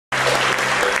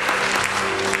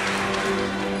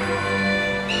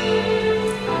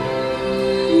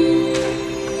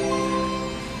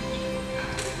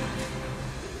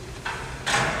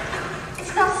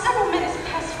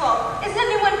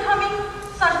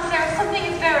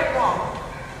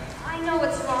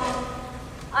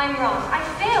I'm wrong. I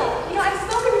failed. You know, I've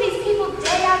spoken to these people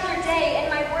day after day, and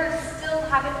my words still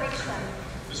haven't reached them.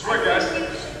 This way, guys.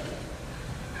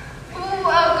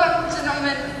 Welcome,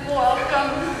 gentlemen.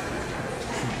 Welcome.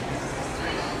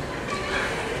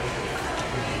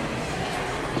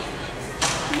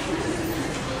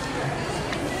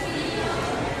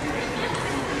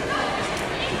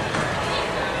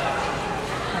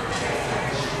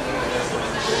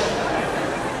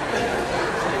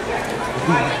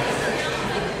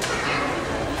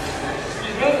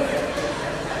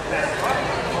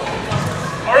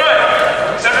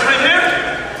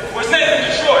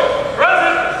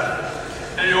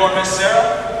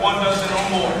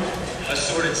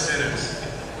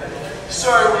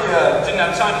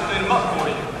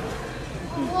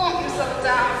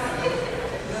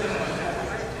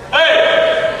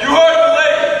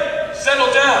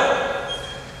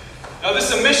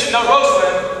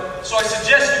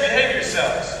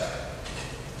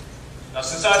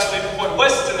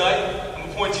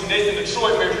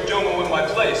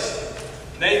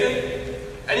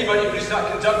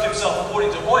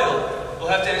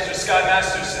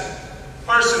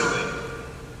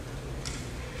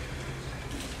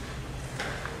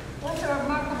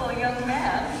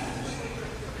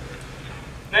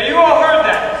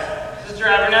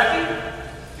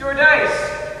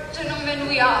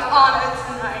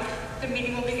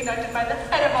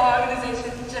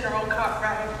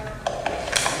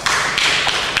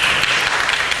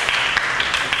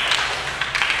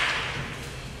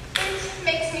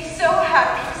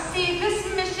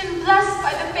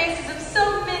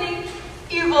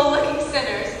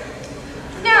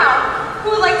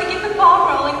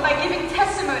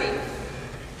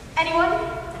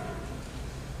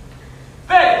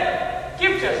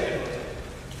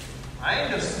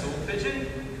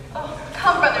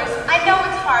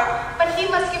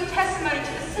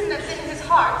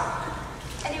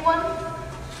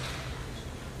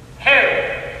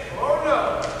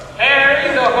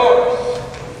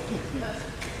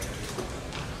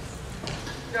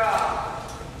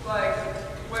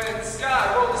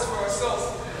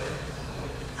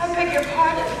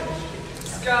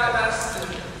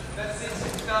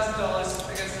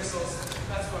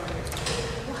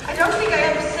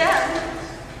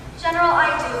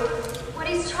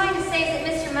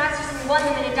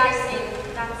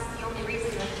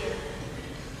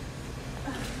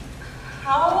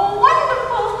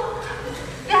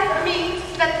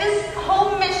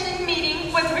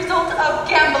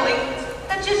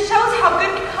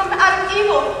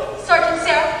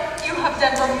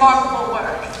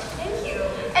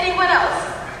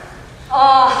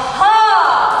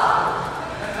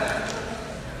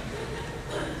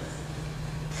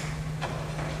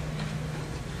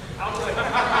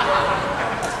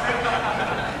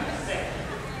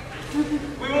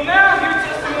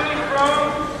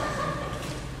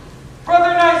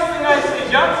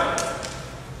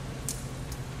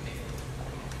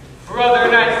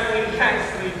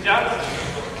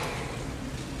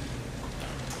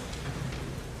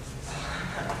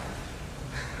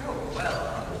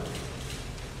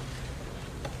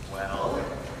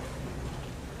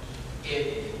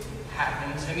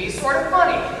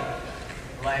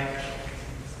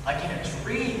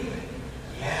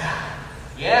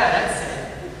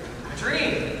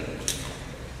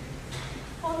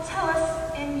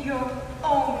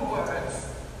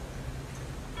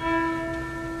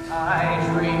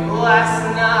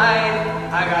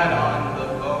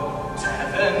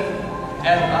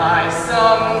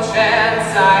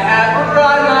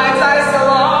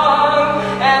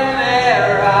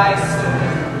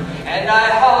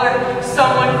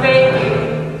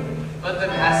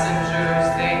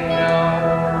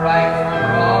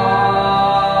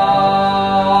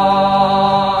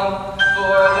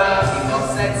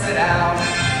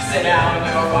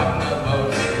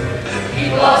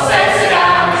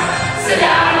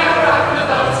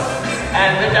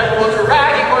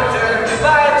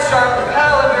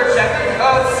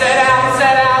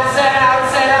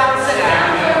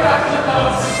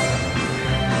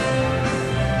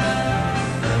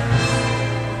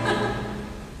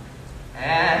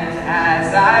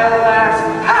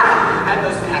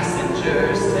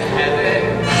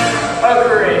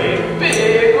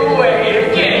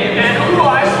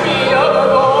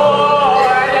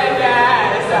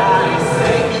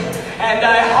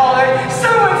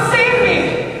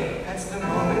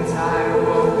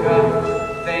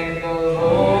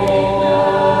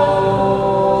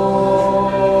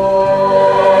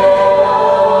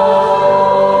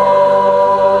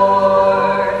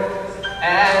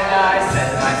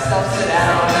 Sit down, sit down,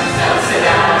 sit down, sit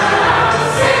down,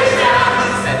 sit down,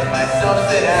 sit yourself,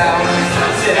 sit down,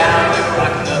 you're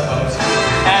rocking the boat.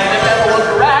 And the devil was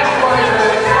a ragged warrior,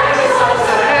 it's so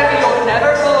heavy you'll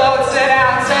never float. Sit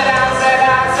down, sit down, sit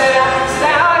down, sit down,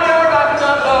 sit down, you're rocking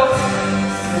the boat.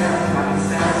 Sit down, you're rocking,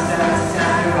 sit down, sit down, sit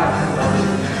down, you're rocking the boat.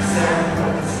 Sit down, you're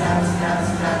rocking, sit down, sit down,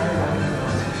 sit down, you're rocking the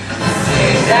boat.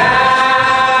 Sit down.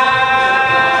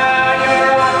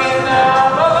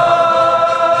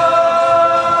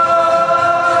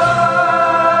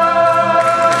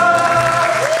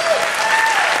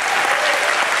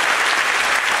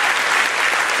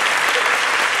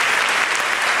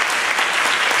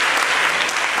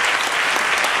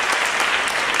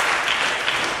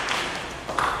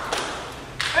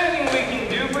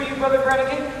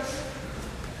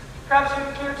 Perhaps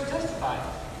you're here to testify.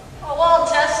 Oh, I'll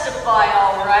testify,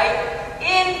 all right,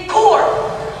 in court,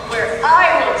 where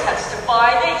I will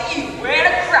testify that you ran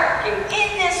a cracking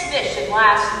in this mission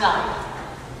last night.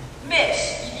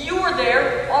 Miss, you were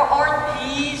there. Aren't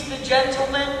these the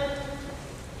gentlemen?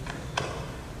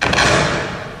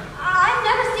 I've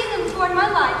never seen them before in my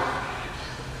life.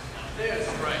 There's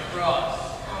Frank Ross.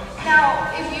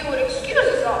 Now, if you would excuse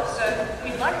us, officer,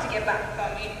 we'd like to get back to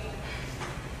our meeting.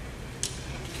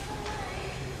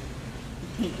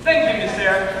 Thank you, Miss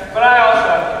Sarah, but I also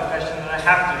have a confession that I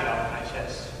have to get off my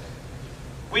chest.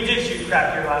 We did shoot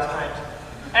crap here last night,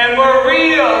 and we're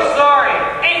real sorry,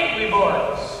 ain't we,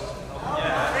 boys?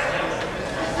 Yeah.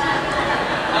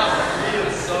 I'm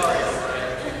real sorry.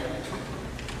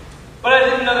 But I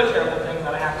did another terrible thing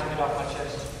that I have to get off my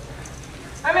chest.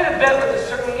 I made a bet with a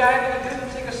certain guy that he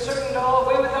couldn't take a certain doll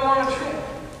away with him on a trip.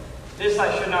 This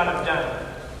I should not have done.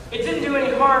 It didn't do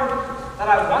any harm that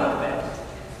I won the bet.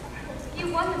 You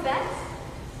won the bet?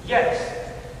 Yes.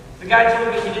 The guy told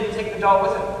me he didn't take the doll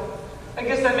with him. I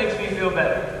guess that makes me feel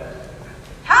better.